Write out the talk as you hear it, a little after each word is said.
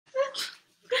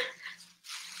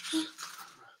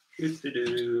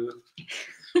Doo-doo-doo.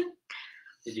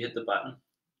 Did you hit the button?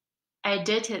 I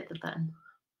did hit the button.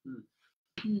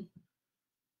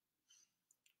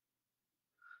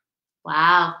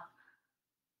 Wow.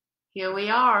 Here we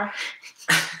are.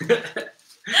 Working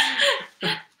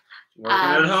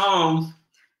at home.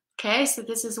 Okay, so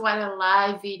this is what a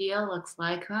live video looks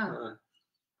like, huh?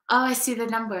 Oh, I see the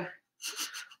number.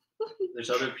 There's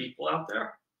other people out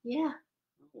there? Yeah.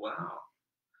 Wow.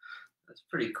 That's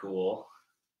pretty cool.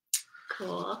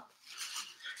 Cool.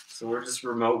 So we're just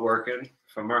remote working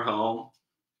from our home.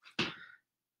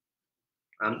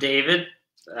 I'm David,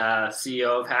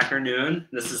 CEO of HackerNoon.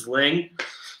 This is Linh.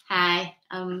 Hi,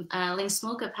 I'm Linh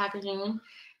Smooke of HackerNoon.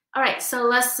 All right, so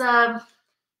let's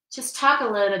just talk a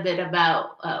little bit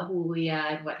about who we are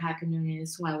and what HackerNoon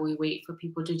is while we wait for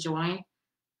people to join.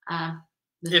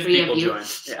 If people join,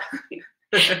 yeah.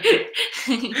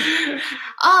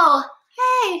 Oh,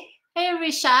 hey,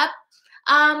 Rishabh.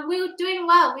 We're doing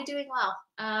well.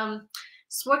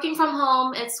 It's working from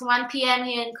home. It's 1 p.m.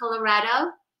 here in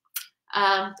Colorado.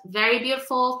 Very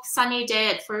beautiful, sunny day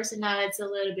at first, and now it's a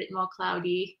little bit more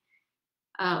cloudy.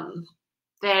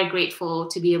 Very grateful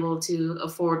to be able to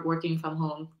afford working from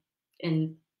home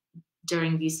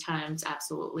during these times,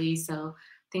 absolutely. So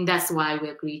I think that's why we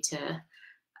agreed to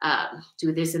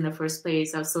do this in the first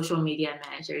place. Our social media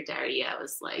manager, Daria,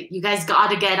 was like, you guys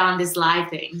got to get on this live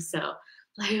thing. So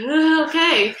like,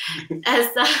 okay. As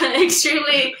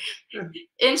extremely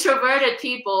introverted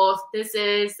people, this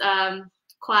is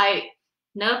quite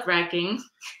nerve-wracking.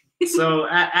 So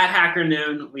at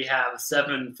HackerNoon, we have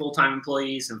 7 full-time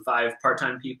employees and 5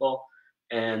 part-time people,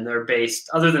 and they're based,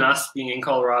 other than us being in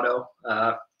Colorado,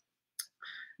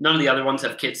 none of the other ones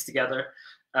have kids together,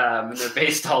 and they're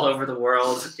based all over the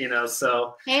world, you know.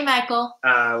 So hey, Michael.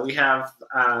 We have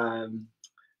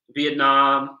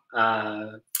Vietnam,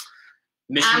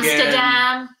 Michigan,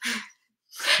 Amsterdam,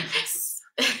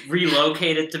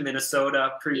 relocated to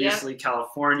Minnesota, previously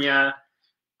California.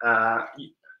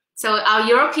 So our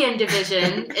European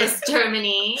division is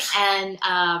Germany and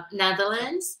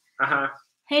Netherlands.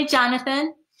 Hey,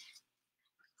 Jonathan.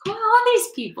 Who are all these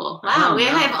people? Wow, we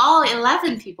have all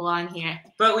 11 people on here.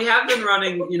 But we have been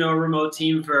running, you know, a remote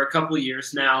team for a couple of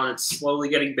years now, and it's slowly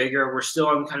getting bigger. We're still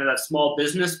on kind of that small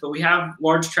business, but we have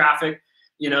large traffic,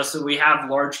 you know, so we have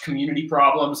large community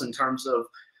problems in terms of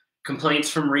complaints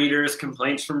from readers,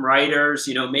 complaints from writers,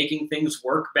 you know, making things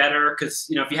work better. Because,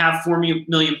 you know, if you have 4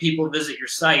 million people visit your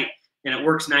site and it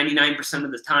works 99%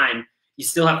 of the time, you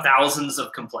still have thousands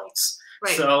of complaints.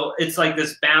 Right. So it's like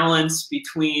this balance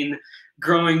between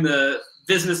growing the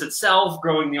business itself,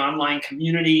 growing the online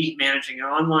community, managing an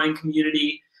online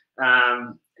community,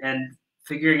 and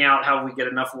figuring out how we get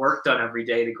enough work done every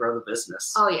day to grow the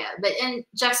business. Oh, yeah. But in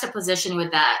juxtaposition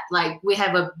with that, like we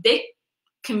have a big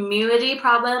community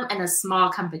problem and a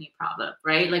small company problem,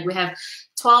 right? Like we have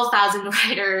 12,000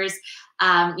 writers.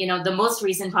 You know, the most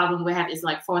recent problem we have is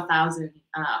like 4,000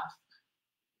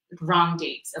 wrong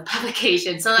dates of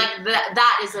publication. So like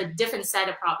that is a different set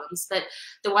of problems. But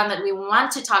the one that we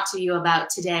want to talk to you about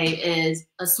today is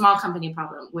a small company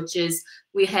problem, which is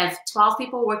we have 12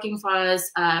 people working for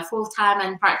us full-time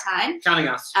and part-time. Counting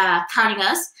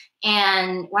us.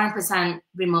 And 1%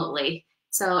 remotely.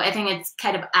 So I think it's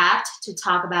kind of apt to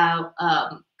talk about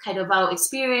kind of our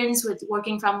experience with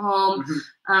working from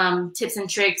home, tips and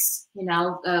tricks, you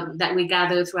know, that we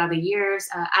gather throughout the years.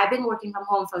 I've been working from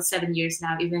home for 7 years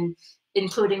now, even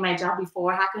including my job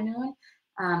before HackerNoon.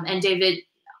 And David,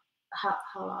 how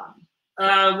long?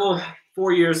 Well,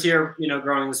 4 years here, you know,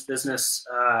 growing this business.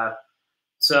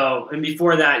 And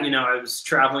before that, you know, I was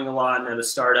traveling a lot and at a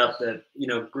startup that, you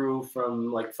know, grew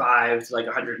from like 5 to like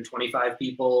 125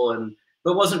 people,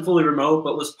 but wasn't fully remote,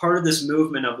 but was part of this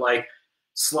movement of like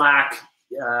Slack,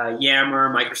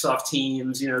 Yammer, Microsoft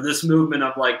Teams, you know, this movement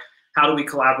of like, how do we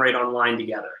collaborate online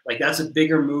together? Like that's a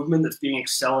bigger movement that's being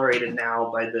accelerated now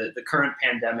by the current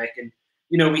pandemic. And,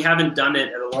 you know, we haven't done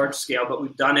it at a large scale, but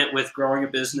we've done it with growing a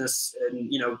business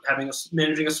and, you know,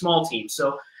 managing a small team.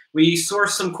 So we sourced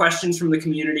some questions from the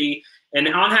community, and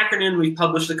on HackerNoon, we've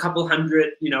published a couple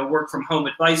hundred, you know, work from home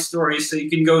advice stories. So you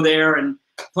can go there, and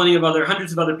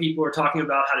hundreds of other people are talking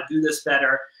about how to do this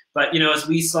better. But, you know, as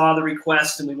we saw the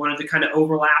request and we wanted to kind of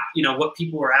overlap, you know, what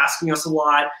people were asking us a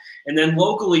lot. And then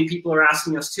locally, people are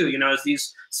asking us too, you know, as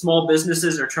these small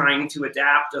businesses are trying to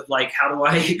adapt of like, how do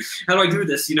I do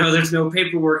this? You know, there's no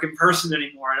paperwork in person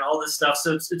anymore and all this stuff.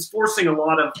 So it's forcing a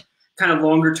lot of kind of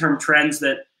longer term trends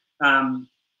that,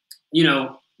 you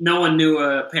know, no one knew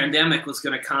a pandemic was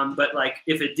going to come. But like,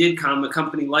 if it did come, a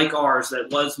company like ours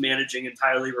that was managing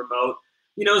entirely remote,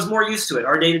 you know, is more used to it.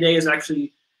 Our day-to-day is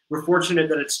actually we're fortunate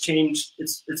that it's changed.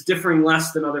 It's differing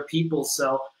less than other people.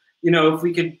 So, if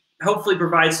we could hopefully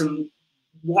provide some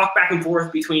walk back and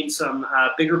forth between some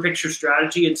bigger picture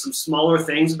strategy and some smaller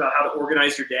things about how to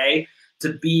organize your day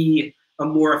to be a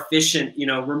more efficient,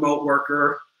 remote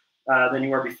worker than you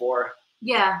were before.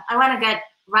 Yeah, I want to get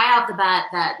right off the bat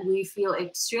that we feel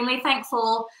extremely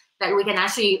thankful that we can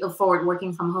actually afford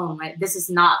working from home, right? This is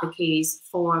not the case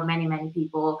for many, many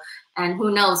people. And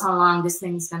who knows how long this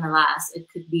thing's going to last. It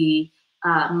could be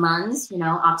months,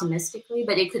 optimistically,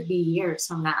 but it could be years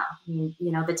from now. I mean,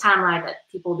 the timeline that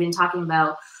people have been talking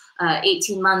about,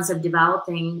 18 months of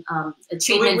developing a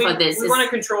treatment for this. We want to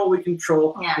control, we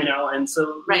control, yeah. And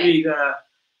so maybe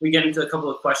we get into a couple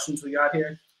of questions we got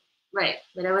here. Right,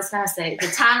 but I was going to say the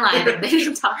timeline that they've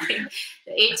been talking,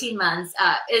 the 18 months,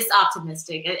 is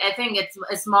optimistic. I think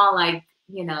it's more like,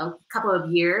 a couple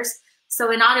of years.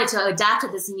 So in order to adapt to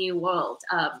this new world,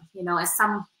 as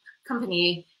some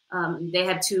company, they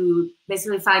have to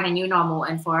basically find a new normal.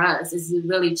 And for us, is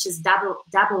really just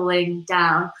doubling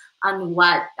down on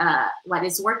what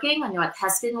is working, on what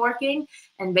has been working,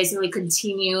 and basically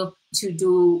continue to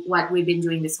do what we've been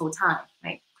doing this whole time,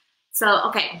 right? So,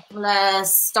 okay,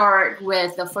 let's start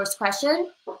with the first question,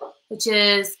 which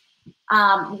is,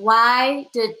 why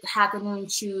did HackerNoon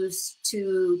choose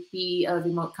to be a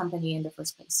remote company in the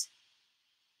first place?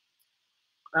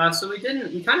 So we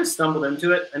kind of stumbled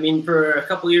into it. I mean, for a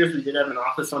couple of years, we did have an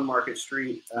office on Market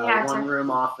Street,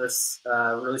 one-room office,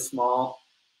 really small.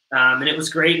 And it was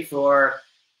great for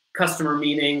customer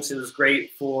meetings. It was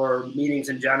great for meetings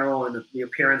in general and the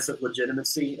appearance of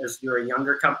legitimacy as you're a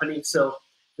younger company. So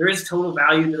there is total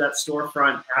value to that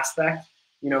storefront aspect,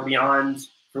 beyond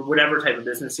for whatever type of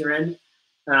business you're in.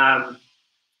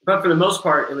 But for the most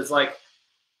part, it was like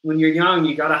when you're young,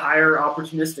 you got to hire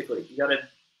opportunistically. You got to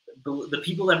the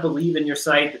people that believe in your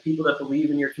site, the people that believe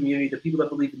in your community, the people that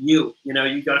believe in you.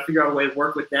 You got to figure out a way to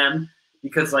work with them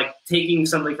because like taking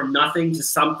something from nothing to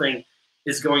something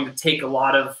is going to take a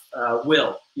lot of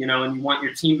will, and you want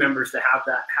your team members to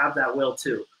have that will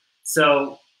too.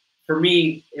 So for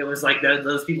me, it was like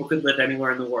those people could live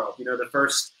anywhere in the world. The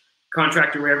first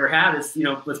contractor we ever had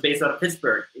was based out of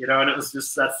Pittsburgh, and it was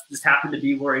just happened to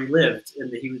be where he lived,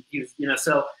 and he was,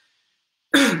 so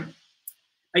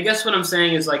I guess what I'm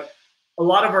saying is like a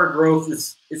lot of our growth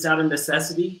is out of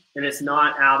necessity, and it's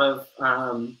not out of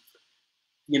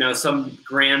some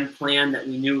grand plan that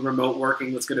we knew remote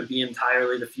working was going to be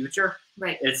entirely the future.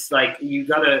 Right. It's like you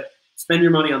got to spend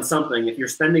your money on something. If you're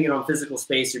spending it on physical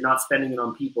space, you're not spending it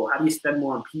on people. How do you spend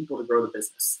more on people to grow the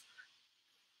business?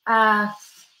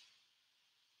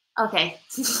 Okay.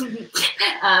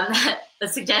 A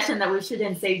suggestion that we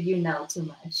shouldn't say too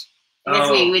much. I guess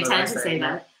we tend to say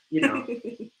that.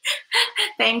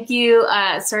 Thank you,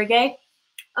 Sergey.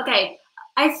 Okay,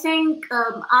 I think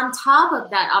on top of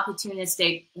that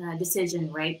opportunistic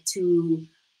decision, right, to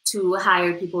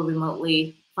hire people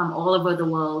remotely from all over the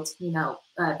world,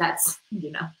 that's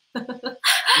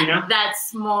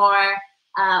that's more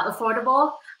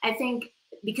affordable. I think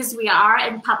because we are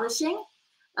in publishing,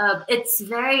 it's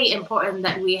very important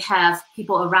that we have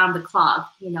people around the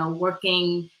clock,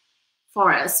 working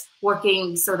for us,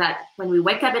 working so that when we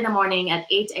wake up in the morning at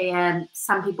 8 a.m.,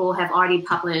 some people have already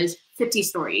published 50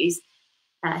 stories.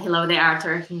 Hello there,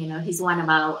 Arthur. He's one of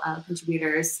our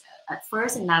contributors at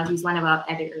first, and now he's one of our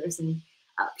editors. And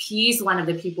he's one of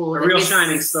the people a real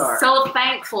shining star. So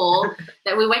thankful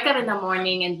that we wake up in the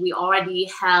morning and we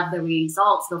already have the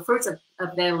results, the fruits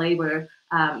of their labor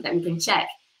that we can check.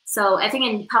 So I think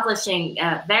in publishing,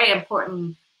 very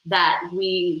important that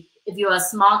if you're a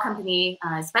small company,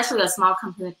 especially a small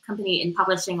company in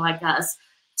publishing like us,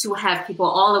 to have people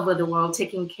all over the world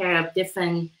taking care of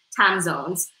different time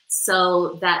zones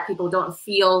so that people don't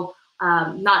feel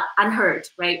not unheard,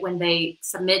 right? When they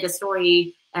submit a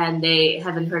story and they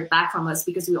haven't heard back from us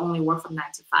because we only work from 9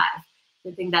 to 5.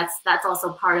 I think that's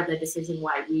also part of the decision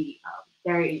why we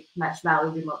very much value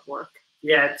remote work.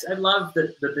 Yeah, I love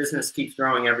that the business keeps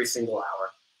growing every single hour,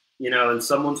 and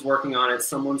someone's working on it,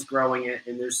 someone's growing it,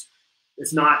 and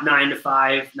it's not 9 to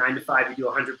 5. 9 to 5, you do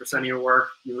 100% of your work.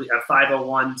 You have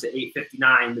 5:01 to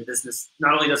 8:59. The business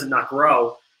not only does it not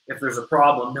grow, if there's a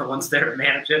problem, no one's there to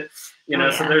manage it.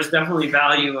 So there's definitely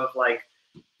value of like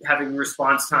having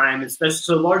response time, especially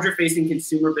so larger facing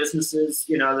consumer businesses.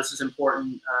 This is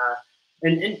important.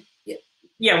 And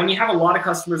when you have a lot of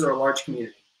customers or a large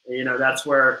community, that's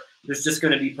where there's just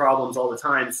going to be problems all the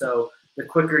time. So the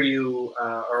quicker you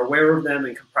are aware of them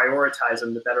and can prioritize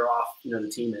them, the better off the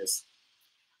team is.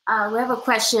 We have a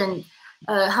question.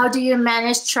 How do you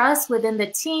manage trust within the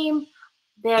team,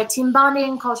 their team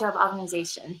bonding, culture of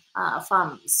organization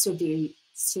from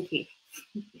Suki?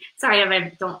 Sorry if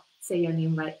I don't say your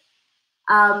name right.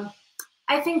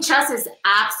 I think trust is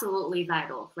absolutely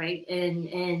vital, right,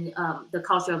 in the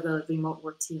culture of the remote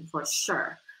work team for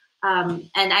sure. And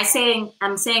I'm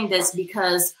saying this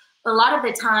because a lot of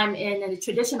the time in a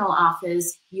traditional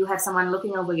office, you have someone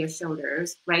looking over your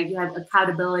shoulders, right? You have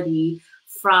accountability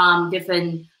from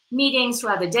different meetings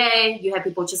throughout the day. You have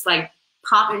people just like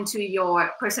pop into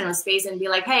your personal space and be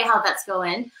like, hey, how that's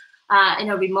going? In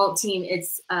a remote team,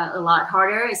 it's a lot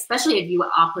harder, especially if you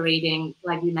are operating,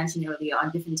 like we mentioned earlier,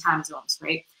 on different time zones,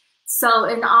 right? So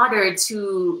in order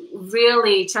to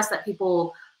really trust that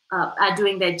people are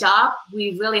doing their job,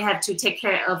 we really have to take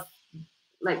care of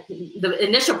like the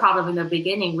initial problem in the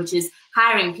beginning, which is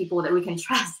hiring people that we can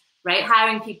trust, right?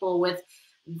 Hiring people with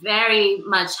very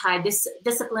much high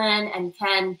discipline and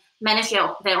can manage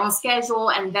their own schedule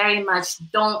and very much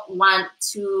don't want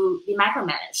to be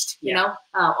micromanaged, you know,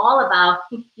 all about,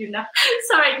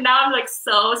 sorry, now I'm like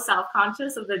so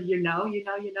self-conscious of the,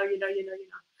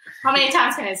 How many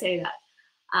times can I say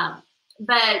that?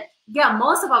 But yeah,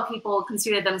 most of our people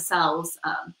consider themselves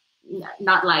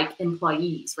not like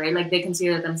employees, right? Like they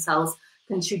consider themselves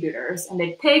contributors and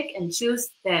they pick and choose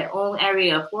their own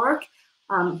area of work.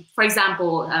 For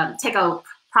example, take our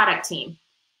product team.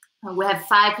 We have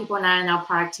 5 people now in our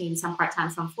product team, some part-time,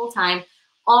 some full-time,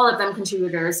 all of them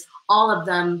contributors, all of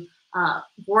them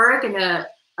work in a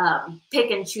pick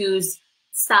and choose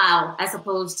style as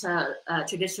opposed to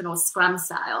traditional Scrum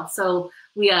style. So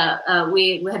we have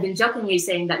been jokingly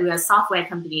saying that we are a software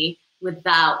company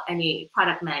without any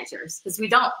product managers because we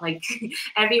don't, like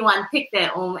everyone pick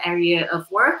their own area of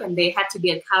work and they have to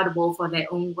be accountable for their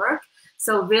own work.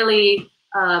 So really,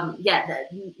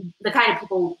 the kind of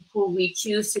people who we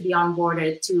choose to be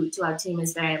onboarded to our team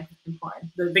is very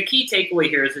important. The key takeaway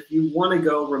here is if you want to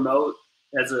go remote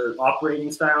as an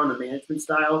operating style and a management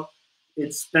style,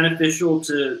 it's beneficial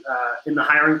to, in the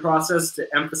hiring process, to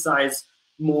emphasize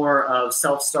more of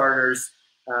self-starters,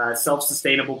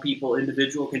 self-sustainable people,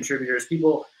 individual contributors,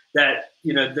 people that,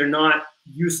 they're not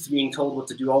used to being told what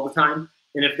to do all the time.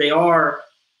 And if they are,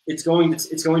 it's going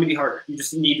to be harder. You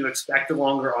just need to expect a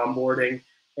longer onboarding,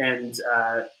 and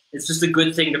it's just a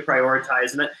good thing to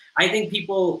prioritize. And I think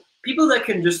people that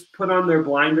can just put on their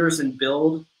blinders and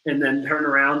build, and then turn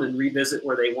around and revisit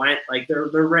where they went, like they're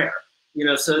rare.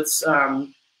 So it's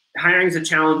hiring's a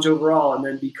challenge overall. And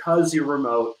then because you're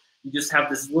remote, you just have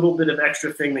this little bit of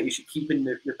extra thing that you should keep in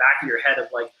the back of your head of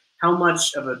like, how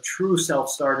much of a true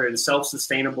self-starter and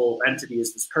self-sustainable entity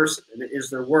is this person, and is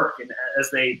their work, and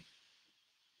as they.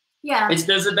 Yeah,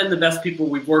 those have been the best people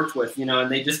we've worked with, and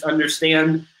they just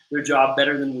understand their job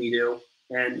better than we do,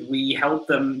 and we help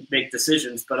them make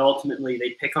decisions. But ultimately,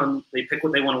 they pick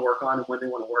what they want to work on and when they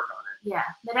want to work on it. Yeah,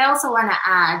 but I also want to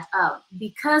add,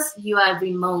 because you are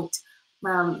remote,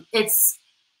 it's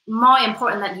more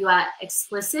important that you are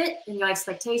explicit in your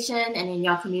expectation and in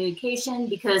your communication,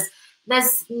 because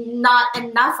there's not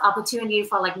enough opportunity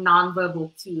for like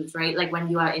nonverbal cues, right? Like when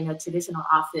you are in a traditional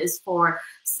office for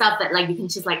stuff that like you can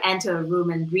just like enter a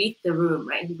room and read the room,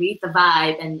 right? Read the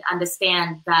vibe and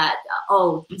understand that,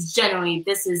 generally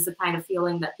this is the kind of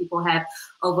feeling that people have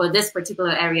over this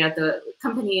particular area of the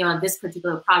company or this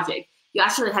particular project. You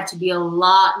actually have to be a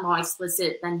lot more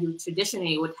explicit than you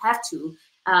traditionally would have to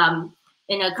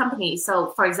in a company. So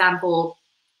for example,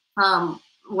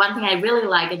 one thing I really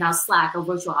like in our Slack, our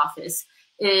virtual office,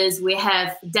 is we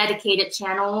have dedicated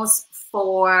channels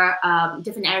for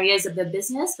different areas of the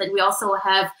business, but we also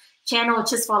have channels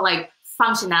just for like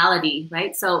functionality,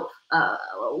 right? So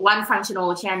one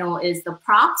functional channel is the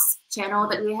props channel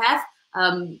that we have,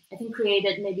 I think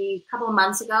created maybe a couple of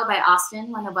months ago by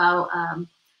Austin, one of our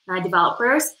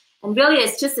developers. And really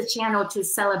it's just a channel to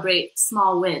celebrate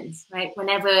small wins, right?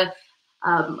 Whenever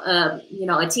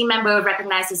a team member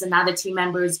recognizes another team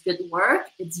member's good work,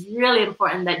 it's really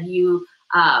important that you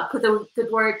put the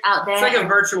good work out there. It's like a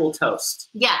virtual toast.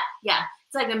 Yeah.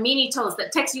 It's like a mini toast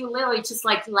that takes you literally just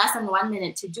like less than 1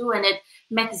 minute to do, and it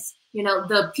makes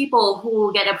the people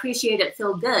who get appreciated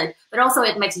feel good, but also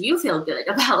it makes you feel good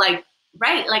about like,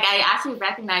 right, like I actually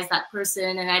recognize that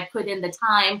person and I put in the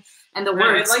time and the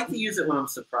work. I like to use it when I'm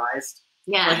surprised.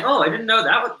 Yeah. Like, oh, I didn't know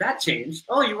that changed.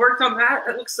 Oh, you worked on that?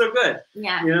 That looks so good.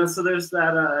 Yeah. So there's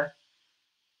that.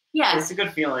 Yeah. It's a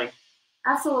good feeling.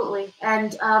 Absolutely.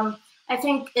 And I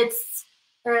think it's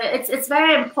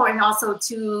very important also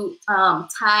to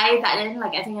tie that in.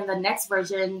 Like I think in the next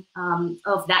version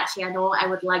of that channel, I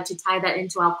would like to tie that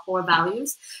into our core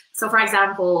values. So for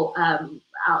example,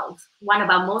 one of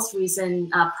our most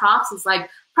recent props is like,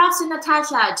 props to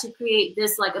Natasha to create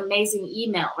this like amazing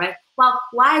email, right? Well,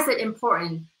 why is it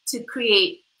important to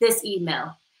create this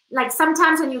email? like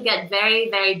sometimes when you get very,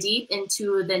 very deep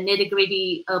into the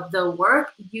nitty-gritty of the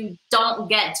work, you don't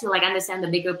get to like understand the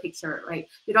bigger picture, right?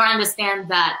 You don't understand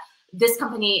that this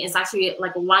company is actually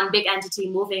like one big entity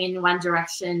moving in one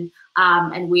direction,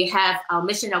 and we have our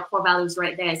mission, our core values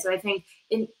right there. So I think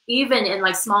even in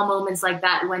like small moments like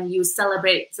that, when you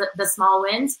celebrate the small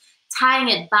wins, tying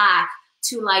it back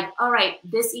to like, all right,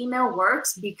 this email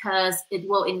works because it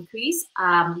will increase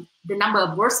the number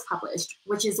of words published,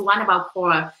 which is one of our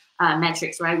core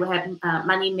metrics, right? We have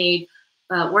money made,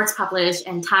 words published,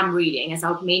 and time reading as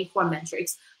our main core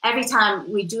metrics. Every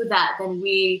time we do that, then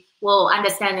we will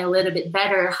understand a little bit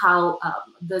better how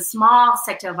the small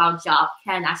sector of our job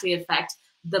can actually affect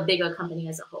the bigger company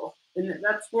as a whole. And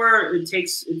that's where it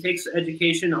takes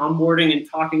education, onboarding, and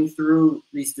talking through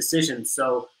these decisions.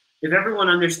 So if everyone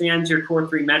understands your core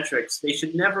 3 metrics, they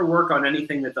should never work on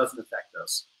anything that doesn't affect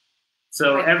those.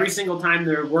 So every single time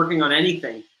they're working on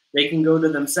anything, they can go to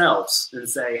themselves and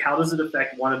say, how does it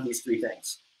affect one of these 3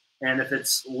 things? And if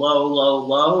it's low, low,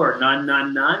 low, or none,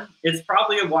 none, none, it's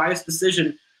probably a wise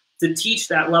decision to teach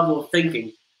that level of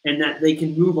thinking, and that they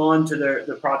can move on to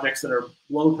the projects that are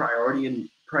low priority and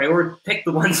pick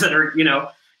the ones that are, going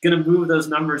to move those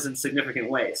numbers in significant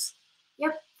ways.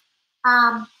 Yep.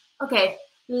 Okay.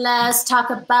 Let's talk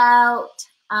about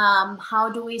how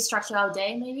do we structure our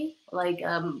day, maybe? Like,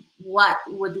 what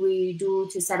would we do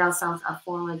to set ourselves up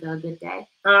for like a good day?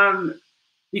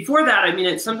 Before that, I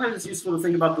mean, sometimes it's useful to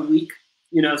think about the week,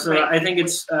 so right. I think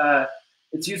it's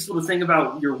useful to think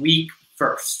about your week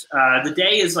first. The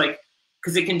day is like,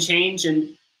 because it can change,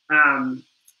 and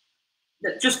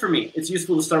just for me, it's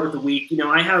useful to start with the week.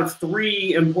 I have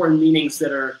 3 important meetings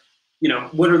that are,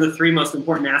 what are the 3 most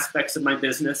important aspects of my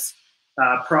business?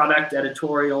 Product,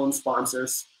 editorial, and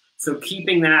sponsors. So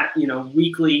keeping that,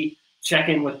 weekly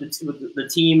check-in with the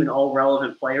team and all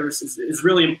relevant players is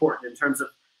really important in terms of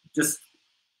just,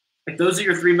 if those are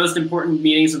your 3 most important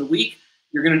meetings of the week,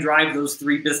 you're going to drive those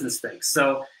 3 business things.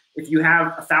 So if you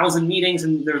have 1,000 meetings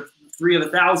and there are 3 of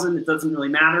 1,000, it doesn't really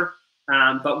matter.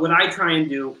 But what I try and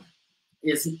do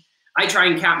is I try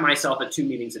and cap myself at 2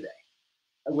 meetings a day.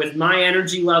 With my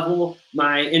energy level,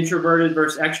 my introverted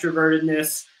versus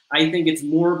extrovertedness, I think it's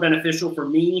more beneficial for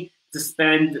me to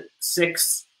spend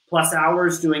 6+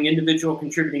 hours doing individual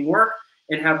contributing work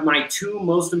and have my 2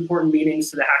 most important meetings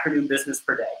to the HackerNoon business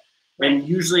per day. And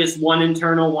usually it's 1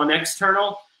 internal, 1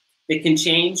 external. It can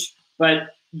change,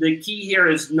 but the key here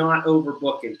is not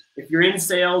overbooking. If you're in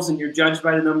sales and you're judged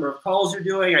by the number of calls you're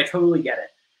doing, I totally get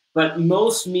it. But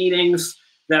most meetings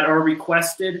that are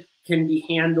requested can be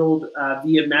handled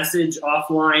via message,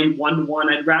 offline,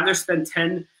 1-to-1. I'd rather spend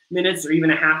 10 minutes or even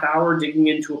a half hour digging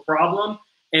into a problem,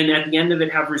 and at the end of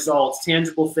it have results,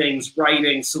 tangible things,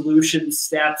 writing, solutions,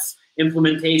 steps,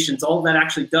 implementations, all of that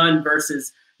actually done,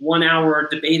 versus 1 hour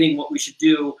debating what we should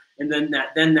do, and then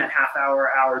that half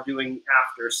hour doing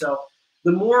after. So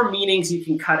the more meetings you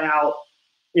can cut out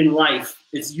in life,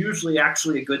 it's usually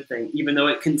actually a good thing. Even though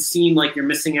it can seem like you're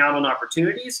missing out on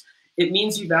opportunities, it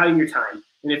means you value your time.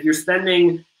 And if you're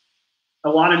spending a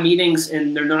lot of meetings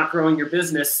and they're not growing your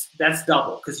business, that's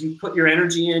double, because you put your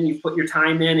energy in, you put your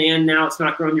time in, and now it's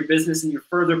not growing your business and you're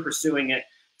further pursuing it.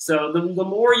 So the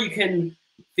more you can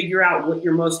figure out what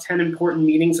your most 10 important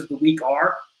meetings of the week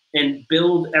are and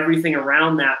build everything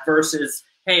around that, versus,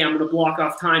 hey, I'm going to block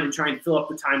off time and try and fill up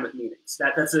the time with meetings.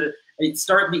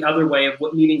 Start the other way of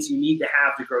what meetings you need to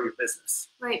have to grow your business.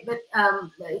 Right, but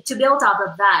to build off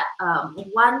of that,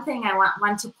 one thing I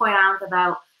want to point out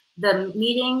about the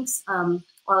meetings,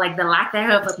 or like the lack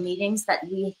thereof of meetings that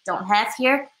we don't have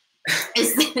here,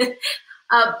 is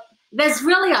there's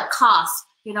really a cost,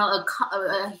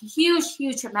 a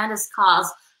huge, tremendous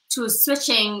cost to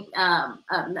switching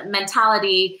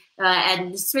mentality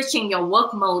and switching your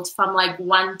work mode from like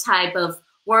one type of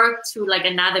work to like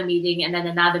another meeting, and then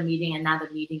another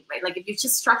meeting, right? Like if you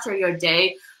just structure your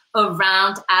day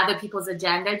around other people's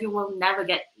agenda, you will never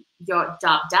get your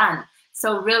job done.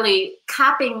 So really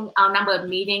capping our number of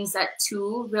meetings at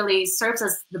 2 really serves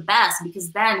us the best,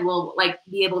 because then we'll like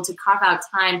be able to carve out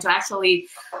time to actually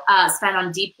spend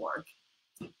on deep work.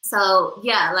 So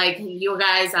yeah, like you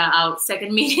guys are our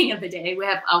second meeting of the day. We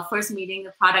have our first meeting,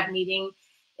 the product meeting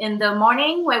in the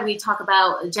morning, where we talk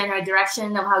about general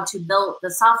direction of how to build the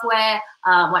software,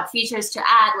 what features to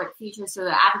add, what features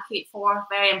to advocate for.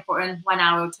 Very important 1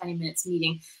 hour, 20 minutes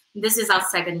meeting. This is our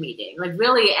second meeting. Like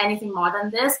really anything more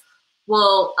than this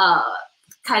will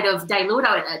kind of dilute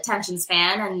our attention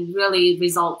span and really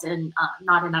result in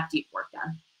not enough deep work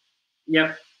done.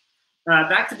 Yep.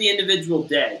 Back to the individual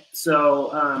day.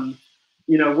 So,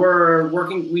 we're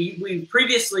working, we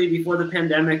previously, before the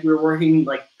pandemic, we were working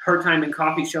like part-time in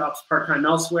coffee shops, part-time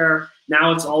elsewhere.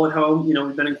 Now it's all at home. You know,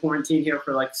 we've been in quarantine here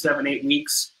for like 7-8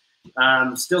 weeks.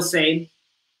 Still sane,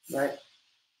 right?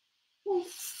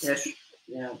 Ish,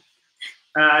 yeah.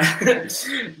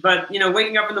 But, you know,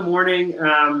 waking up in the morning,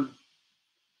 I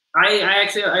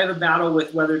have a battle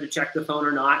with whether to check the phone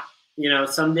or not. You know,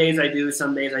 some days I do,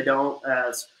 some days I don't.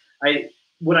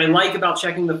 What I like about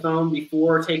checking the phone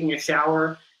before taking a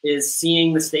shower is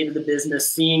seeing the state of the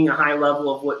business, seeing a high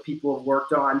level of what people have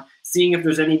worked on, seeing if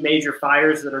there's any major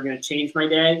fires that are going to change my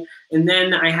day. And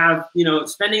then I have, you know,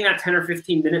 spending that 10 or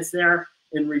 15 minutes there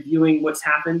and reviewing what's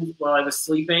happened while I was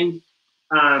sleeping.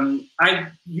 I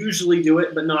usually do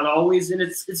it, but not always. And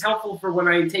it's helpful for when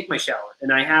I take my shower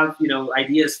and I have, you know,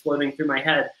 ideas floating through my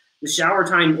head. The shower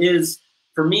time is,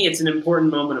 for me, it's an important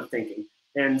moment of thinking.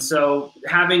 And so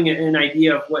having an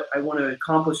idea of what I want to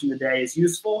accomplish in the day is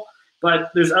useful.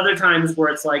 But there's other times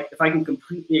where it's like, if I can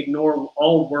completely ignore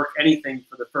all work, anything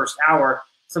for the first hour,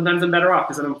 sometimes I'm better off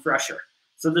because then I'm fresher.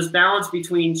 So this balance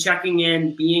between checking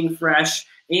in, being fresh,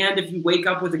 and if you wake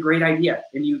up with a great idea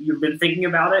and you've been thinking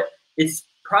about it, it's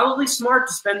probably smart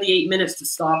to spend the 8 minutes to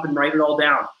stop and write it all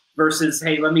down versus,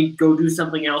 hey, let me go do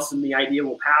something else and the idea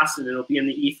will pass and it'll be in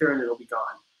the ether and it'll be gone.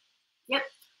 Yep.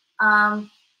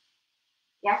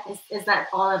 Yeah, is that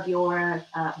all of your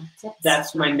tips?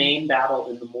 That's my main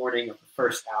battle in the morning of the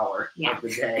first hour of the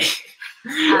day.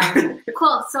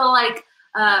 Cool. So like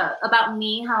about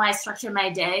me, how I structure my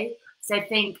day. So I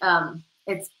think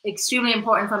it's extremely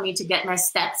important for me to get my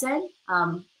steps in.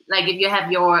 Like if you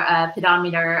have your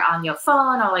pedometer on your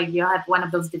phone or like you have one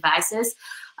of those devices,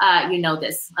 you know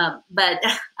this. But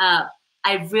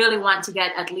I really want to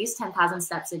get at least 10,000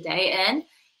 steps a day in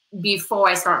before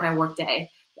I start my work day.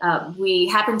 We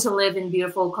happen to live in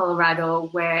beautiful Colorado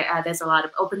where there's a lot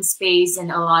of open space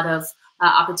and a lot of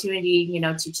opportunity, you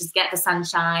know, to just get the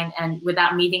sunshine and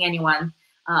without meeting anyone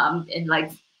in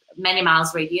like many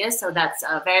miles radius. So that's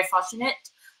very fortunate.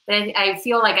 But I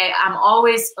feel like I'm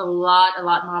always a lot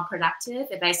more productive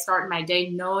if I start my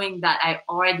day knowing that I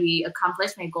already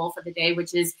accomplished my goal for the day,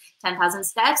 which is 10,000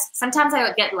 steps. Sometimes I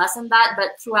would get less than that, but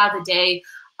throughout the day,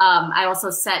 I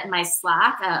also set my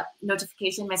Slack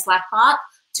notification, my Slack bot,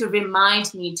 to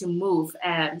remind me to move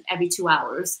every 2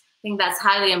 hours. I think that's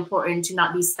highly important to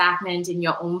not be stagnant in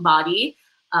your own body.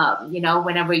 You know,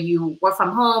 whenever you work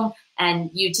from home and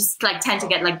you just like tend to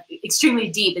get like extremely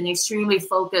deep and extremely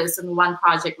focused on one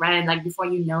project, right? And like before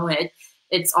you know it,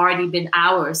 it's already been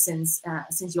hours since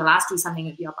you last do something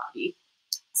with your body.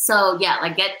 So yeah,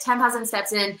 like get 10,000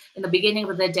 steps in the beginning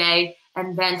of the day,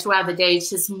 and then throughout the day,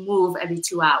 just move every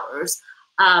 2 hours.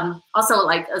 Also,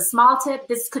 like a small tip,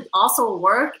 this could also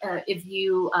work if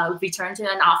you return to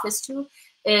an office too,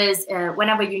 is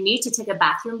whenever you need to take a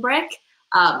bathroom break,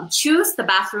 choose the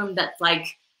bathroom that's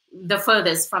like the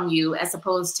furthest from you as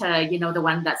opposed to, you know, the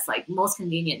one that's like most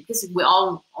convenient, because we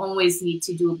all always need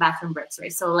to do bathroom breaks,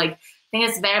 right? So like, I think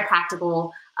it's very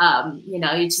practical. You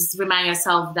know, you just remind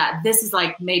yourself that this is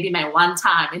like maybe my one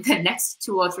time in the next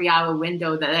 2 or 3 hour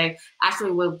window that I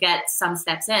actually will get some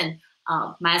steps in.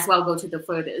 Might as well go to the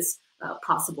furthest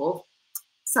possible.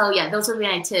 So yeah, those would be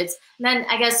my tips. And then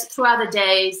I guess throughout the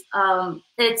days,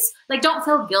 it's like, don't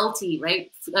feel guilty, right?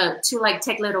 To like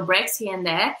take little breaks here and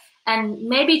there, and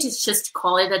maybe just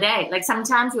call it a day. Like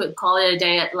sometimes we would call it a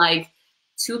day at like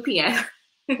 2 p.m.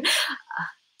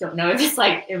 Don't know if it's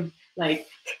like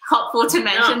helpful to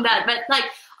mention that, but like,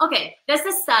 okay, there's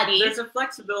a study. There's a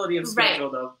flexibility of schedule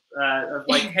though, of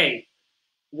like, hey,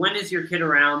 when is your kid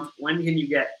around? When can you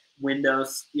get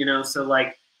windows? You know, so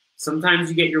like sometimes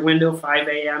you get your window 5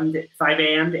 a.m. to 8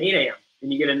 a.m.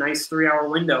 and you get a nice 3 hour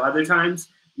window. Other times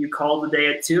you call the day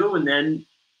at 2 and then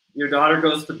your daughter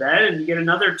goes to bed and you get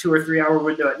another 2 or 3 hour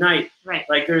window at night. Right.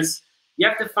 Like you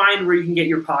have to find where you can get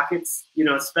your pockets, you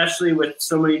know, especially with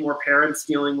so many more parents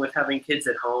dealing with having kids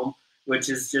at home, which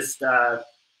is just,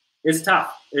 it's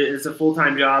tough. It's a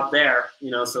full-time job there, you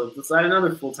know, so let's add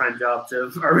another full-time job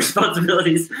to our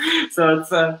responsibilities. So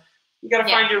it's, you got to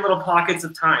find your little pockets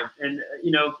of time. And,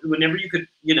 you know, whenever you could,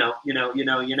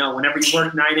 whenever you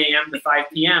work 9 a.m. to 5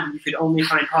 p.m., you could only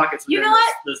find pockets within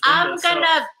those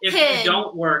windows. If you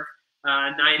don't work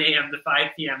 9 a.m. to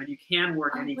 5 p.m. and you can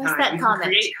work anytime, you can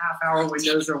create half-hour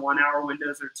windows or 1 hour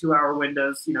windows or 2 hour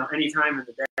windows, you know, anytime in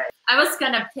the day. I was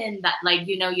going to pin that, like,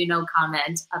 you know,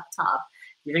 comment up top.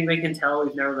 You think they can tell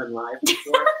we've never been live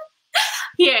before?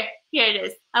 Here it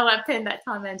is. I want to pin that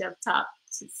comment up top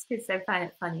just because I find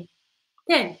it funny.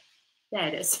 Pin. There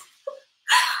it is.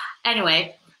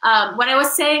 Anyway, what I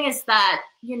was saying is that,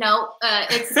 you know,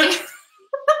 it's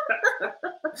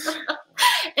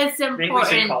it's important. Maybe we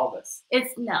should call this.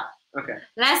 It's no. Okay.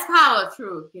 Less power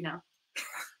through, you know.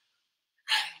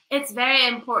 it's very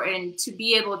important to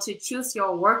be able to choose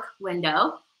your work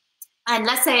window. And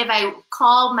let's say if I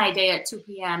call my day at 2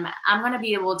 p.m., I'm going to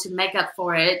be able to make up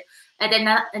for it at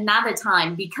another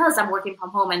time because I'm working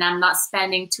from home and I'm not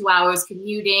spending 2 hours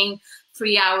commuting,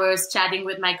 3 hours chatting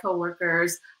with my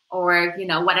coworkers, or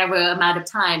whatever amount of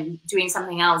time doing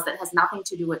something else that has nothing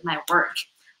to do with my work.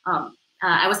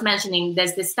 I was mentioning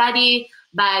there's this study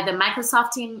by the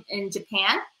Microsoft team in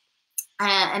Japan,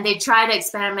 and they tried to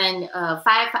experiment a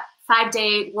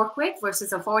five-day work week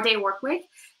versus a 4-day work week.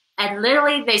 And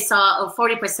literally, they saw a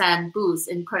 40% boost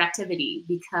in productivity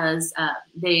because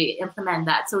they implement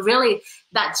that. So really,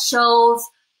 that shows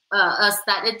us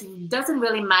that it doesn't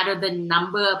really matter the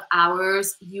number of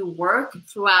hours you work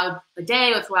throughout a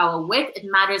day or throughout a week. It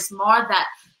matters more that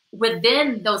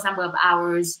within those number of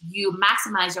hours, you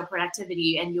maximize your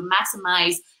productivity and you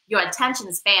maximize your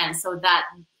attention span so that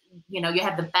you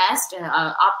have the best,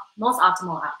 most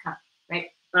optimal outcome, right?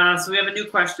 So we have a new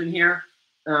question here.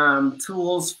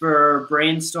 Tools for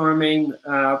brainstorming,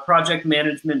 project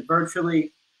management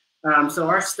virtually. So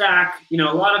our stack, a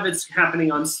lot of it's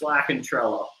happening on Slack and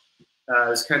Trello.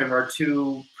 Is kind of our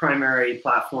two primary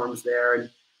platforms there. And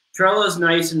Trello is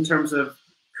nice in terms of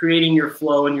creating your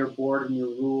flow and your board and your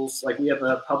rules. Like we have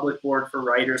a public board for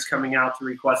writers coming out to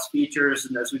request features.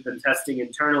 And as we've been testing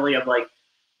internally of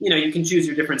you can choose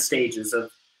your different stages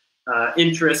of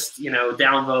interest,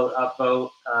 downvote,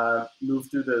 upvote,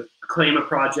 move through claim a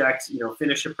project,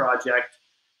 finish a project.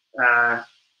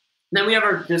 Then we have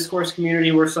our discourse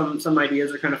community where some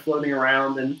ideas are kind of floating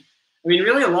around. And I mean,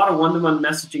 really a lot of one-to-one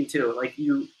messaging too. Like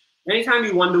anytime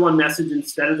you one-to-one message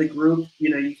instead of the group,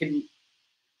 you can,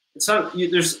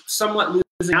 there's somewhat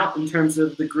losing out in terms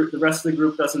of the group, the rest of the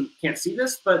group can't see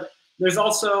this, but there's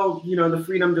also, the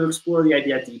freedom to explore the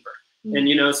idea deeper.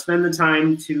 And, spend the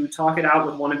time to talk it out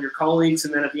with one of your colleagues.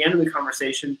 And then at the end of the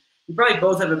conversation, you probably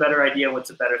both have a better idea what's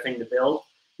a better thing to build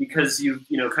because you've,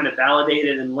 kind of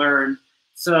validated and learned.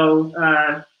 So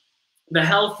the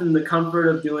health and the comfort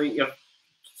of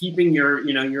keeping your,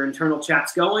 your internal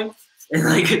chats going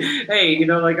and hey, I'm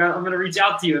going to reach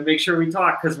out to you and make sure we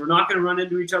talk because we're not going to run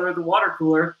into each other at the water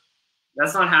cooler.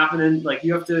 That's not happening.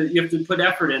 You have to put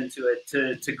effort into it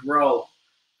to grow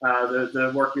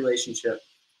the work relationship.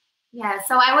 Yeah,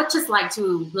 so I would just like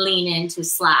to lean into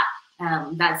Slack.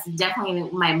 That's definitely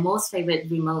my most favorite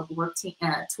remote work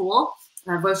tool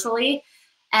virtually.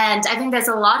 And I think there's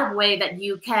a lot of way that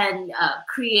you can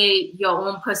create your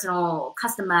own personal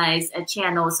customized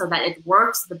channel so that it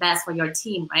works the best for your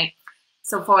team, right?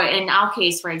 So in our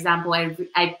case, for example,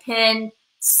 I pin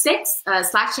 6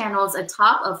 Slack channels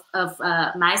atop of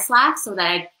my Slack so that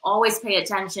I always pay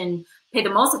the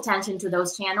most attention to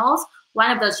those channels. One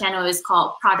of those channels is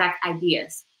called Product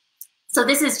Ideas. So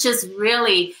this is just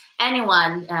really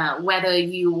anyone, whether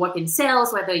you work in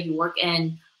sales, whether you work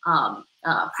in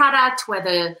product,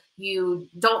 whether you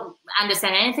don't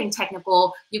understand anything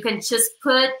technical, you can just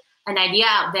put an idea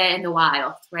out there in the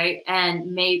wild, right?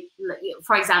 And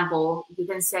for example, you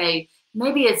can say,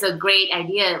 maybe it's a great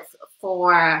idea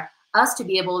for us to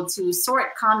be able to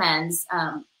sort comments,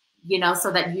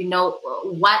 so that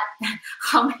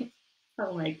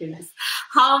oh my goodness,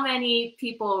 how many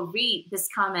people read this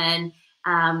comment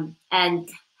and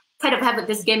kind of have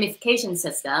this gamification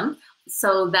system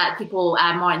so that people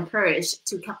are more encouraged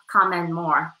to comment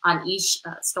more on each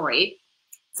story.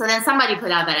 So then somebody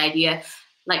put out that idea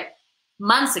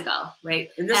months ago, right?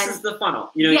 And this is the funnel.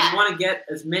 You want to get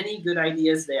as many good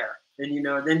ideas there. And,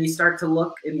 then you start to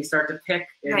look and you start to pick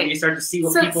and you start to see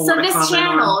what people want to comment on. So this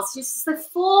channel is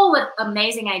just full with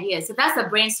amazing ideas. So that's the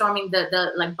brainstorming,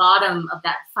 the bottom of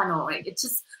that funnel, right? It's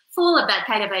just full of that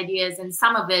kind of ideas. And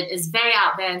some of it is very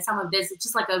out there. And some of this is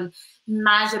just like a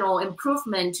marginal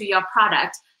improvement to your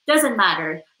product. Doesn't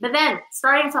matter. But then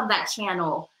starting from that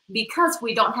channel, because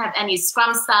we don't have any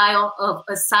Scrum style of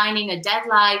assigning a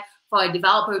deadline for a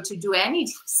developer to do any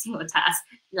single task,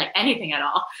 anything at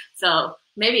all. So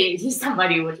maybe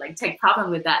somebody would take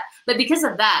problem with that. But because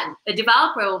of that, a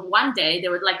developer one day, they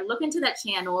would look into that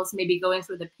channels, maybe going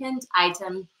through the pinned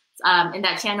item in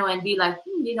that channel and be like,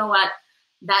 you know what,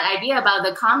 that idea about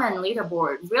the common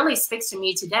leaderboard really speaks to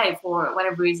me today. For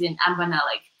whatever reason, I'm gonna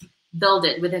build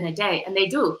it within a day. And they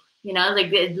do,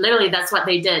 literally that's what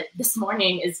they did this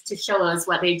morning, is to show us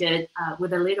what they did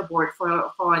with a leaderboard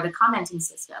for the commenting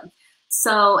system.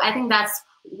 So I think that's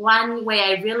one way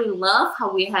I really love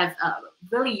how we have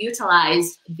really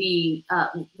utilized the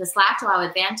Slack to our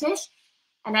advantage.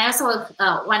 And I also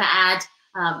want to add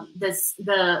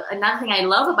another thing I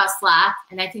love about Slack,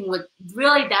 and I think would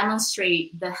really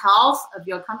demonstrate the health of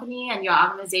your company and your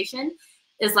organization,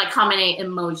 is commenting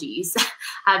emojis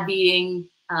being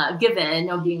given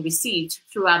or being received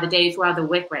throughout the day, throughout the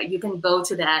week, right? You can go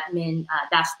to the admin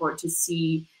dashboard to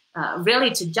see,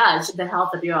 really to judge the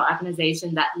health of your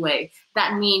organization that way.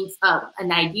 That means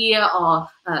an idea or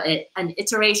an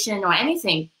iteration or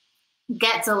anything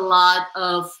gets a lot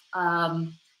of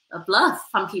love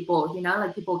from people, you know,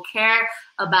 like people care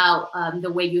about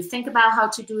the way you think about how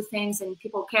to do things, and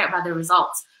people care about the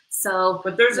results. So,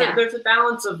 but there's a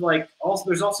balance of like, also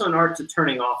there's also an art to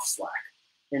turning off Slack,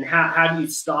 and how do you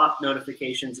stop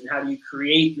notifications, and how do you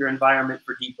create your environment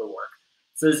for deeper work.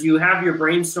 So as you have your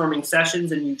brainstorming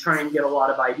sessions and you try and get a lot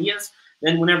of ideas,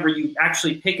 then whenever you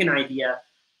actually pick an idea,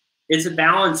 it's a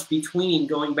balance between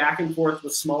going back and forth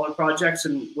with smaller projects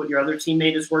and what your other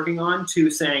teammate is working on,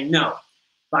 to saying, no,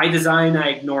 by design, I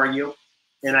ignore you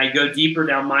and I go deeper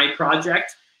down my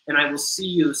project, and I will see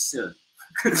you soon.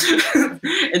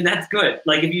 And that's good.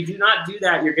 Like, if you do not do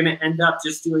that, you're going to end up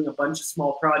just doing a bunch of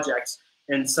small projects,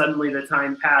 and suddenly the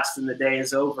time passed and the day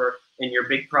is over, and your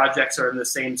big projects are in the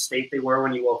same state they were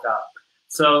when you woke up.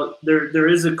 So there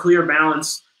is a clear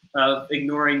balance of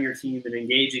ignoring your team and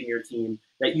engaging your team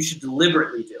that you should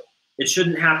deliberately do. It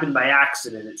shouldn't happen by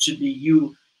accident. It should be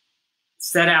you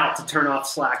set out to turn off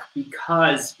Slack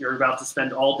because you're about to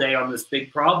spend all day on this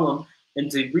big problem. And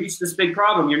to reach this big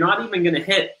problem, you're not even going to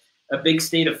hit a big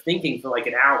state of thinking for like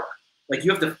an hour. Like,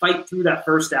 you have to fight through that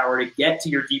first hour to get to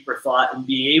your deeper thought and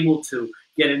be able to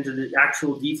get into the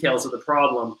actual details of the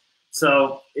problem.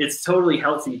 So it's totally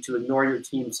healthy to ignore your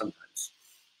team sometimes.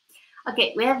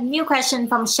 Okay, we have a new question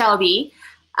from Shelby.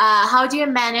 How do you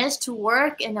manage to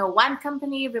work in one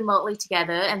company remotely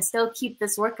together and still keep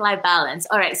this work-life balance?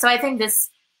 All right, so I think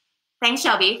thanks,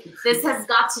 Shelby. This has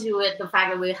got to do with the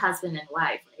fact that we're husband and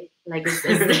wife, right? Like, it's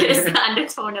the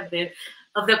undertone of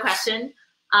the question.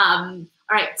 All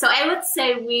right, so I would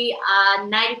say we are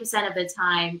 90% of the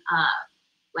time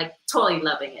like totally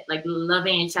loving it, like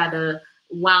loving each other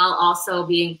while also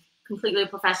being completely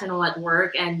professional at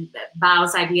work and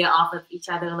bounce idea off of each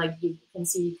other, like you can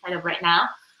see kind of right now.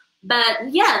 But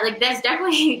yeah, like there's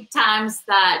definitely times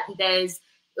that there's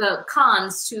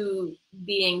cons to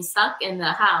being stuck in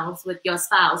the house with your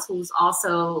spouse who's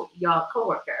also your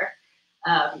coworker.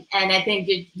 And I think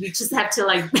you just have to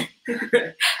like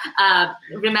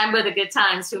remember the good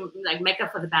times to like make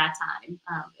up for the bad time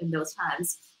in those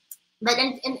times. But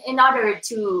in order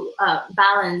to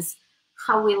balance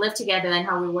how we live together and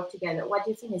how we work together, what do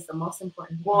you think is the most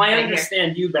important thing? Well, I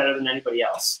understand you better than anybody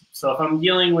else. So if I'm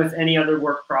dealing with any other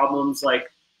work problems, like,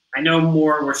 I know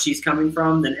more where she's coming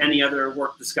from than any other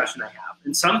work discussion I have.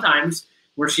 And sometimes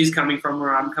where she's coming from,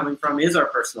 where I'm coming from, is our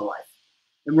personal life.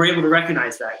 And we're able to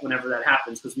recognize that whenever that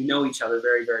happens, because we know each other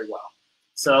very, very well.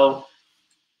 So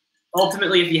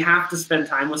ultimately, if you have to spend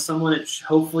time with someone,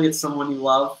 hopefully it's someone you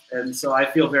love. And so I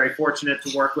feel very fortunate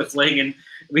to work with Ling, and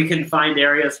we can find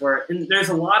areas where, and there's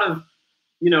a lot of,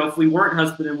 you know, if we weren't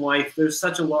husband and wife, there's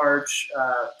such a large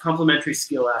complementary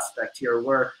skill aspect here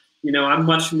where, you know, I'm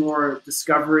much more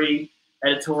discovery,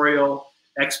 editorial,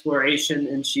 exploration,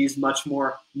 and she's much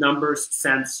more numbers,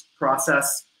 sense,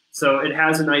 process. So it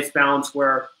has a nice balance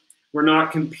where we're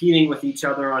not competing with each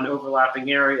other on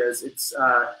overlapping areas. It's,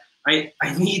 I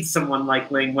need someone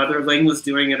like Ling, whether Ling was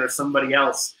doing it or somebody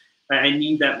else. I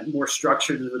need that more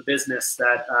structure to the business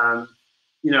that,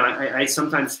 you know, I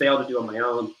sometimes fail to do on my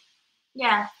own.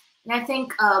 Yeah, and I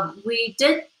think we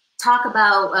did talk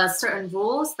about certain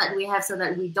rules that we have so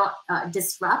that we don't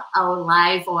disrupt our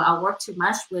life or our work too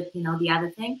much with, you know, the other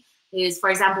thing is, for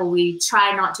example, we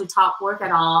try not to talk work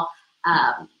at all,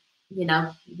 you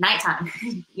know, nighttime,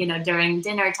 you know, during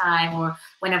dinner time or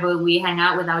whenever we hang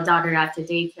out with our daughter after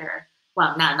daycare.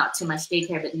 Well, not too much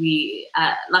daycare, but we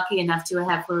lucky enough to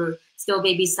have her still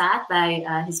babysat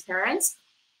by his parents.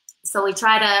 So we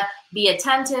try to be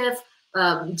attentive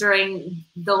during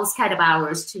those kind of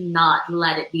hours to not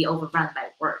let it be overrun by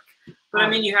work. But I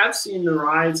mean, you have seen the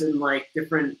rise in like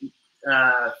different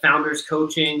founders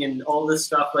coaching and all this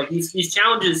stuff. Like these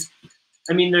challenges,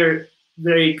 I mean,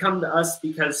 they come to us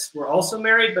because we're also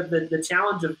married, but the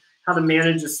challenge of how to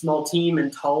manage a small team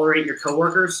and tolerate your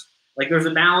coworkers, like there's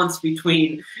a balance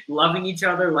between loving each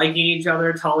other, liking each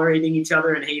other, tolerating each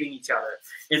other, and hating each other.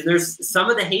 And there's some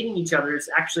of the hating each other is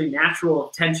actually natural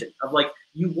tension of like,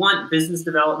 you want business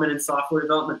development and software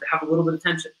development to have a little bit of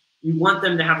tension. You want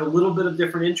them to have a little bit of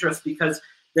different interests because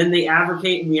then they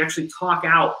advocate and we actually talk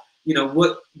out, you know,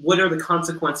 what are the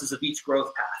consequences of each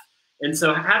growth path. And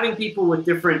so having people with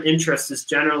different interests is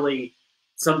generally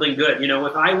something good. You know,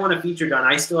 if I want a feature done,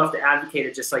 I still have to advocate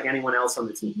it just like anyone else on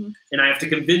the team. Mm-hmm. And I have to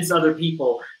convince other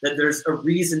people that there's a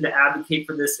reason to advocate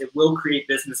for this. It will create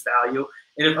business value.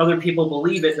 And if other people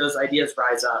believe it, those ideas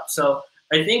rise up. So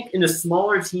I think in a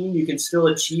smaller team, you can still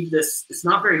achieve this. It's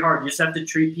not very hard. You just have to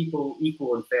treat people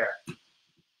equal and fair,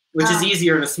 which is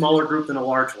easier in a smaller group than a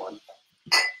large one.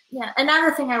 Yeah,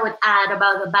 another thing I would add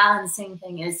about the balancing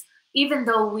thing is, even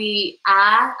though we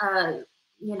are,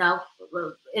 you know,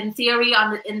 in theory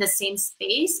in the same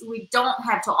space, we don't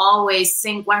have to always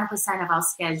sync 100% of our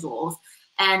schedules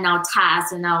and our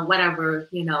tasks and our whatever,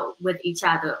 you know, with each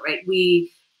other, right?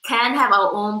 We can have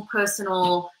our own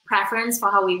personal preference for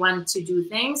how we want to do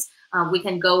things. We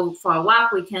can go for a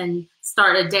walk. We can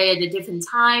start a day at a different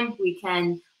time. We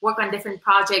can work on different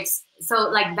projects. So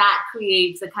like that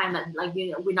creates a kind of like,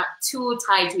 you know, we're not too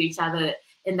tied to each other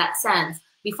in that sense.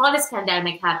 Before this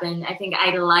pandemic happened, I think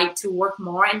I'd like to work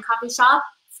more in coffee shop,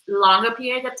 longer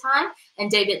period of time.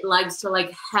 And David likes to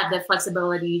like have the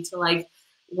flexibility to like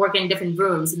work in different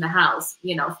rooms in the house,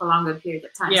 you know, for longer period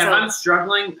of time. Yeah, so, if I'm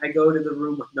struggling, I go to the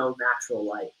room with no natural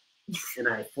light. And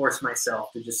I force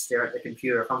myself to just stare at the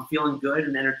computer. If I'm feeling good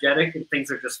and energetic and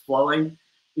things are just flowing,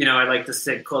 you know, I like to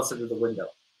sit closer to the window.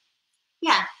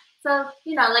 Yeah. So,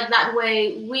 you know, like that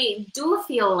way we do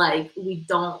feel like we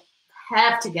don't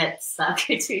have to get stuck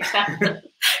to each other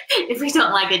if we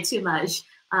don't like it too much.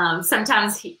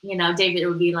 Sometimes, you know, David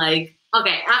would be like,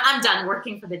 okay, I'm done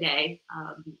working for the day.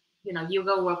 You know, you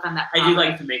go work on that problem. I do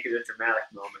like to make it a dramatic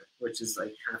moment, which is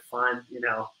like kind of fun, you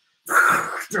know.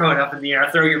 Throw it up in the air,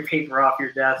 throw your paper off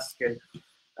your desk. And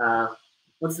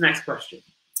what's the next question?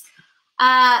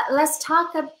 Let's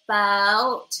talk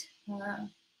about,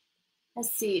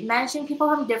 let's see, managing people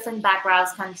from different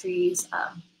backgrounds, countries.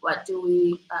 What do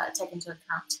we take into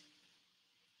account?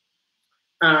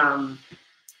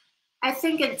 I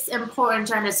think it's important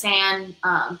to understand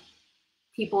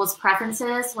people's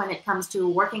preferences when it comes to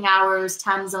working hours,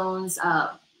 time zones,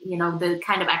 you know, the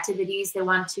kind of activities they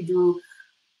want to do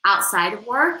outside of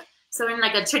work. So in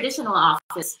like a traditional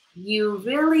office, you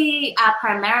really are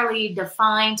primarily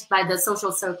defined by the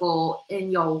social circle in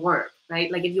your work,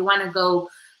 right? Like if you want to go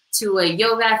to a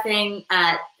yoga thing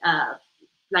at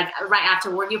like right after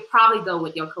work, you probably go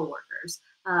with your coworkers.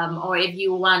 Or if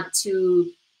you want to,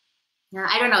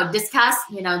 I don't know, discuss,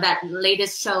 you know, that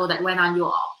latest show that went on,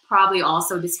 you'll probably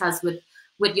also discuss with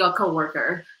your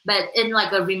coworker. But in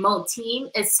like a remote team,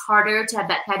 it's harder to have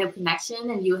that kind of connection,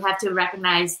 and you have to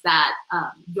recognize that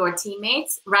your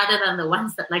teammates, rather than the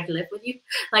ones that like live with you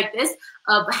like this,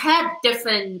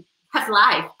 have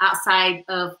life outside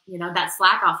of, you know, that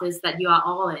Slack office that you are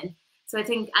all in. So I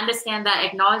think understand that,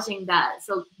 acknowledging that.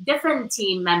 So different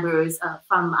team members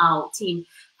from our team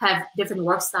have different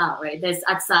work style, right? There's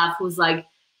Atsaf, who's like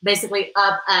basically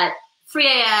up at 3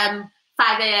 a.m.,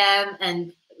 5 a.m.,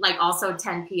 and like also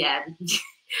 10 p.m.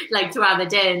 like throughout the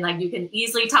day, and like you can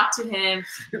easily talk to him,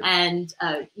 and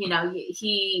you know,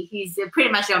 he's pretty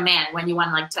much your man when you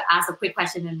want like to ask a quick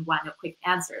question and want a quick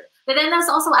answer. But then there's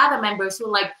also other members who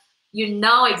like, you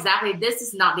know, exactly this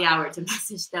is not the hour to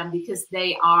message them because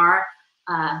they are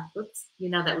oops, you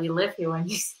know that we live here when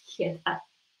you hear that.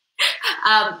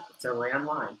 It's a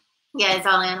landline. Yeah, it's a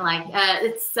landline.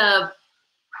 It's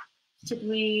should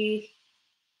we?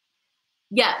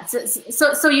 Yeah,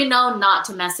 so you know not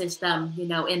to message them, you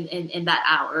know, in that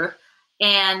hour,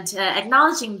 and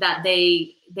acknowledging that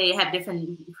they have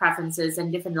different preferences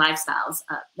and different lifestyles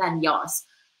than yours.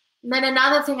 And then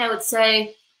another thing I would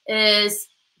say is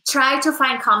try to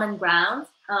find common ground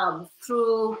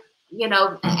through, you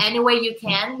know, any way you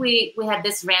can. We have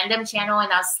this random channel in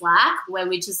our Slack where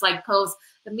we just like post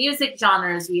the music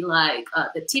genres we like,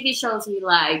 the TV shows we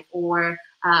like, or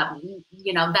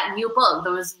you know, that new book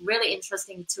that was really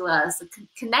interesting to us.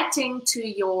 Connecting to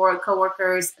your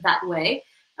coworkers that way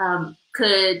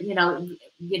could, you know,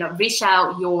 reach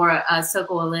out your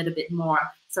circle a little bit more,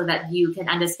 so that you can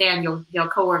understand your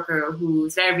coworker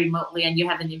who's very remotely and you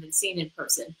haven't even seen in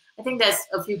person. I think there's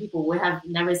a few people we have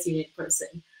never seen in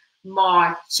person,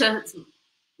 more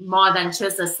than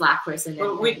just a Slack person.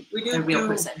 Well, we do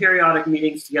periodic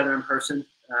meetings together in person,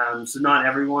 so not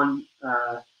everyone.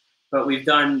 But we've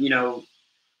done, you know,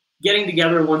 getting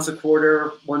together once a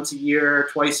quarter, once a year,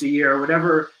 twice a year,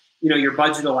 whatever, you know, your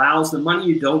budget allows. The money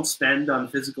you don't spend on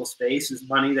physical space is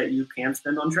money that you can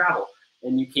spend on travel.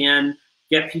 And you can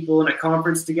get people in a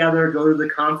conference together, go to the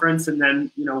conference, and then,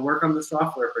 you know, work on the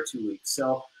software for 2 weeks.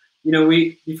 So, you know,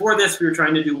 before this, we were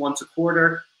trying to do once a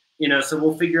quarter, you know, so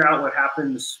we'll figure out what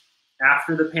happens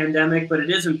after the pandemic. But it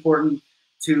is important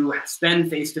to spend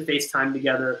face-to-face time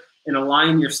together and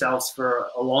align yourselves for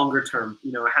a longer term,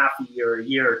 you know, a half a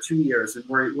year or 2 years, and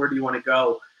where do you want to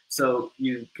go, so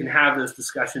you can have those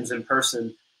discussions in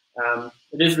person.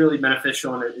 It is really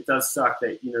beneficial, and it does suck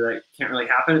that, you know, that can't really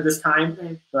happen at this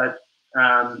time. But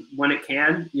when it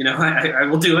can, I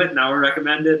will do it, and I will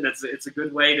recommend it. And it's a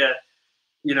good way to,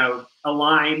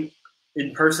 align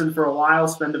in person for a while,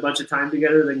 spend a bunch of time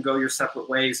together, then go your separate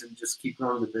ways and just keep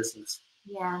growing the business.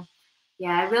 Yeah.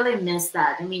 Yeah, I really miss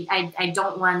that. I mean, I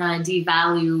don't want to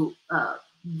devalue,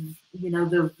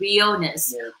 the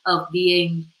realness of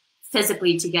being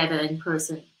physically together in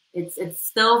person. It's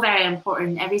still very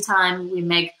important. Every time we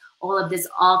make all of this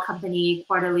all company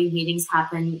quarterly meetings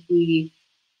happen, we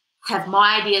have more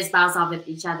ideas bounce off of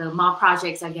each other, more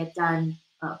projects that get done.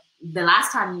 The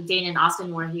last time Dane and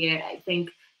Austin were here, I think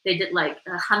they did like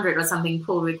 100 or something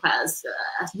pull requests,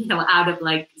 out of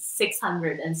like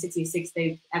 666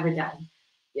 they've ever done.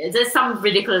 There's some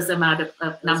ridiculous amount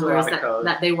of numbers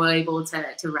that they were able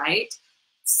to write.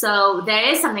 So there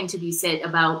is something to be said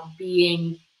about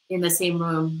being in the same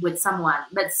room with someone.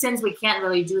 But since we can't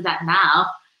really do that now,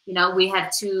 we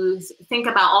have to think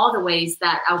about all the ways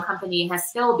that our company has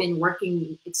still been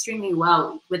working extremely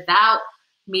well without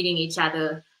meeting each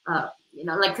other.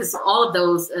 Because all of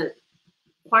those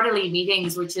quarterly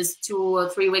meetings, which is 2 or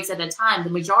 3 weeks at a time, the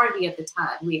majority of the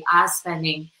time we are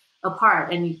spending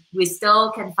apart, and we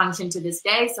still can function to this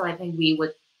day. So I think we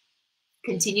would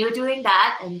continue doing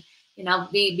that, and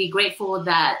be grateful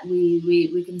that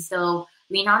we can still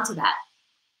lean on to that.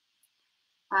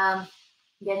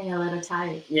 Getting a little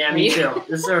tired. Yeah, me too.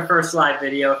 This is our first live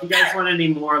video. If you guys want any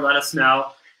more, let us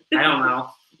know. I don't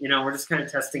know. We're just kind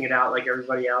of testing it out like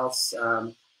everybody else.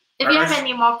 If you have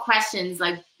any more questions,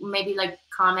 maybe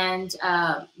comment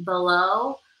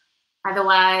below.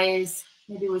 Otherwise,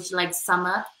 maybe we should sum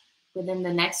up within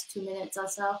the next 2 minutes or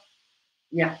so.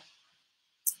 Yeah.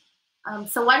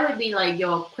 So what would be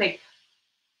your quick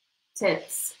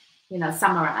tips,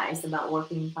 summarized about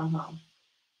working from home?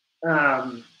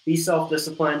 Be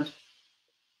self-disciplined.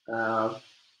 Get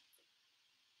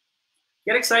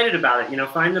excited about it.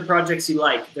 Find the projects you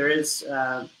like. There is,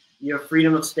 you have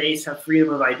freedom of space, have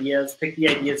freedom of ideas. Pick the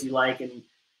ideas you like, and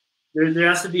there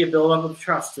has to be a build-up of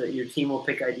trust that your team will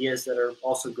pick ideas that are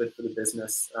also good for the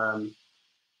business.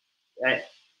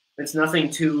 It's nothing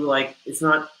too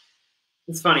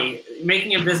it's funny,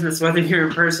 making a business, whether you're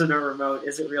in person or remote,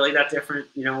 is it really that different?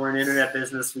 We're an internet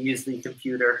business. We use the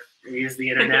computer, we use the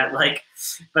internet,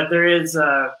 but there is,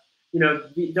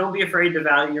 don't be afraid to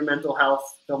value your mental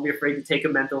health. Don't be afraid to take a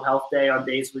mental health day on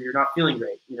days where you're not feeling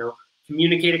great.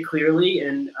 Communicate it clearly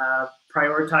and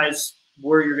prioritize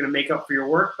where you're going to make up for your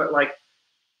work. But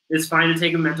it's fine to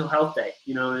take a mental health day.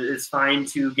 It's fine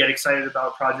to get excited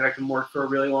about a project and work for a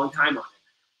really long time on it.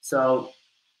 So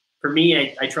for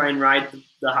me, I try and ride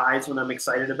the highs when I'm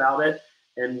excited about it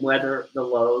and weather the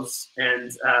lows,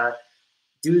 and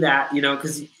do that,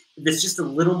 because it's just a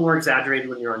little more exaggerated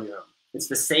when you're on your own. It's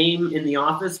the same in the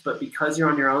office, but because you're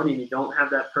on your own and you don't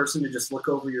have that person to just look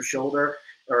over your shoulder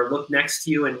or look next to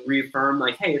you and reaffirm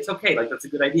hey, it's okay, that's a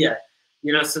good idea.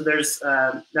 So there's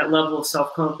that level of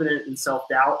self-confidence and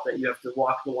self-doubt that you have to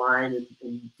walk the line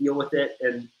and deal with it.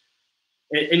 And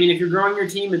I mean, if you're growing your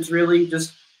team, it's really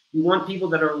just, you want people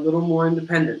that are a little more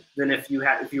independent than if you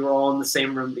were all in the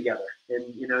same room together.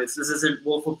 And this isn't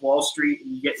Wolf of Wall Street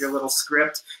and you get your little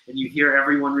script and you hear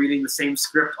everyone reading the same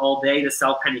script all day to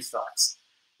sell penny stocks.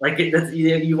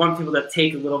 You want people that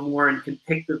take a little more and can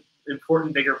pick the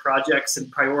important, bigger projects and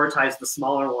prioritize the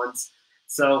smaller ones.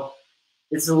 So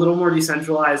it's a little more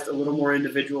decentralized, a little more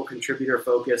individual contributor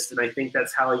focused, and I think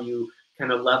that's how you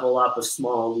kind of level up a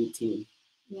small elite team.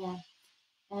 Yeah,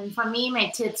 and for me, my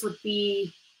tips would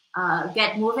be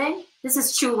get moving. This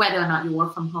is true whether or not you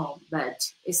work from home, but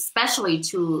especially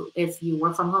true if you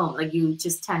work from home. You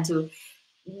just tend to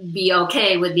be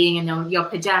okay with being in your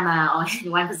pajama or in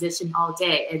one position all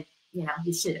day, and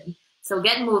you shouldn't. So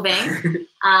get moving.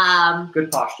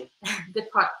 Good posture. Good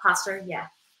posture, yeah.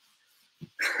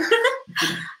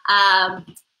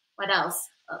 What else?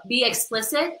 Be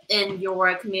explicit in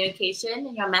your communication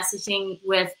and your messaging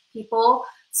with people,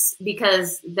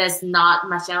 because there's not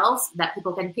much else that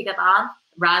people can pick up on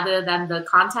rather than the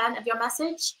content of your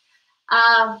message.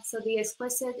 So be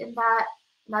explicit in that.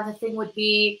 Another thing would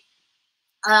be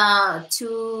I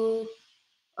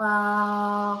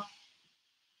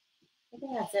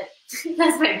think that's it.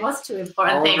 That's my most two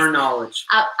important things. All of our knowledge.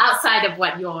 Outside of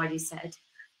what you already said.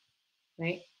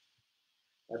 Right?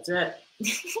 That's it.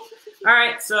 All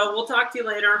right, so we'll talk to you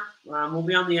later. We'll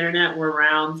be on the internet. We're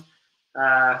around.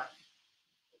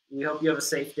 We hope you have a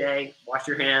safe day. Wash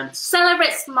your hands.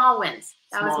 Celebrate small wins.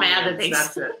 That was my other thing.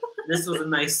 That's it. This was a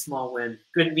nice small win.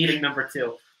 Good meeting number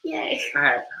 2. Yay. All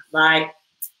right. Bye.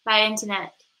 Bye,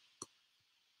 internet.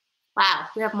 Wow,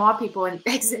 we have more people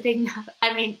exiting now.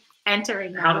 I mean,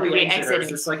 entering now. How do we exit? Or is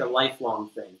this like a lifelong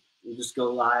thing? You just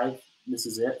go live, this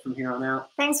is it from here on out.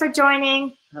 Thanks for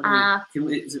joining.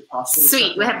 Is it possible?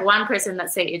 Sweet. We have one person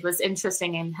that say it was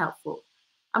interesting and helpful.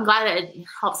 I'm glad that it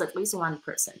helps at least one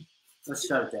person. Let's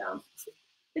shut it down.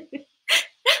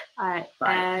 All right.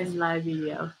 Bye. And live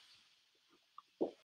video.